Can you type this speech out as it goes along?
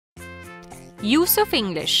Use of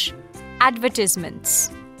English.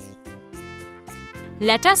 Advertisements.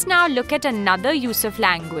 Let us now look at another use of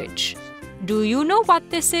language. Do you know what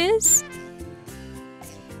this is?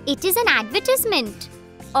 It is an advertisement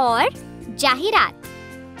or jahirat.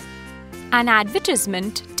 An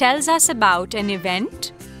advertisement tells us about an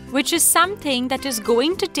event, which is something that is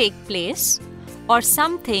going to take place or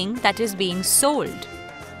something that is being sold.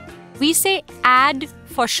 We say ad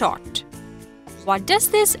for short. What does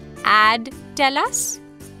this ad tell us?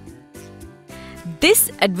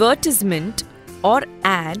 This advertisement or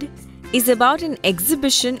ad is about an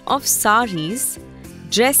exhibition of saris,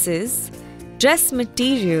 dresses, dress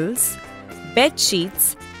materials, bed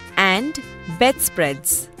sheets and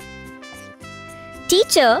bedspreads.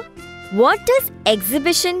 Teacher, what does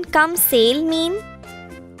exhibition cum sale mean?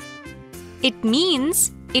 It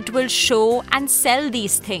means it will show and sell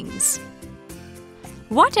these things.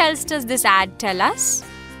 What else does this ad tell us?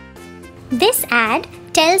 This ad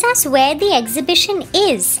tells us where the exhibition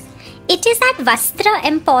is. It is at Vastra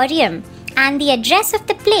Emporium and the address of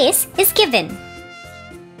the place is given.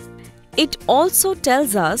 It also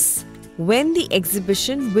tells us when the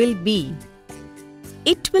exhibition will be.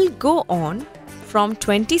 It will go on from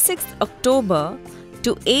 26th October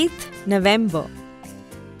to 8th November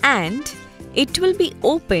and it will be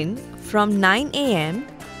open from 9 a.m.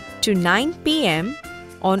 to 9 p.m.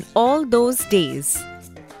 on all those days.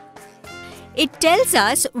 It tells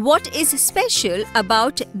us what is special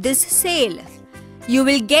about this sale. You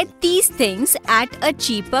will get these things at a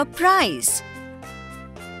cheaper price.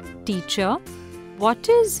 Teacher, what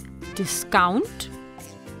is discount?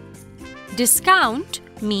 Discount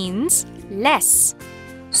means less.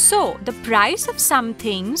 So, the price of some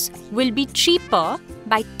things will be cheaper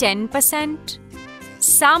by 10%.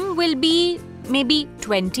 Some will be maybe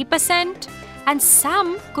 20% and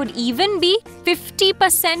some could even be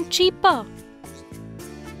 50% cheaper.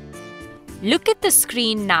 Look at the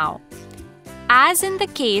screen now. As in the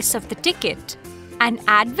case of the ticket, an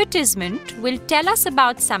advertisement will tell us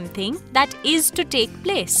about something that is to take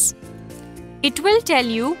place. It will tell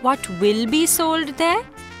you what will be sold there,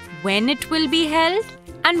 when it will be held,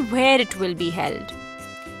 and where it will be held.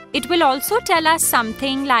 It will also tell us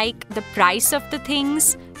something like the price of the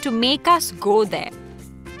things to make us go there.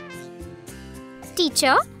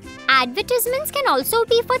 Teacher, advertisements can also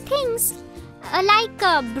be for things like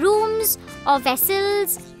brooms or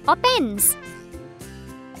vessels or pens.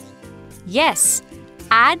 Yes,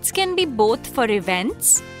 ads can be both for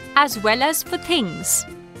events as well as for things.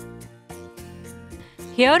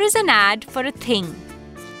 Here is an ad for a thing.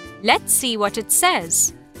 Let's see what it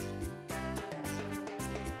says.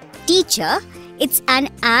 Teacher, it's an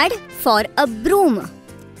ad for a broom.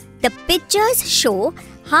 The pictures show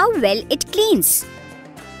how well it cleans.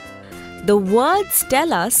 The words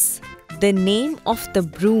tell us the name of the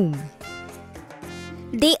broom.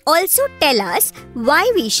 They also tell us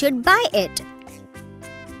why we should buy it.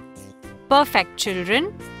 Perfect,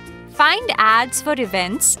 children. Find ads for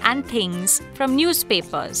events and things from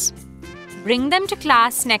newspapers. Bring them to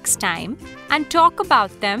class next time and talk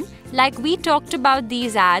about them like we talked about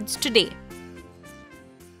these ads today.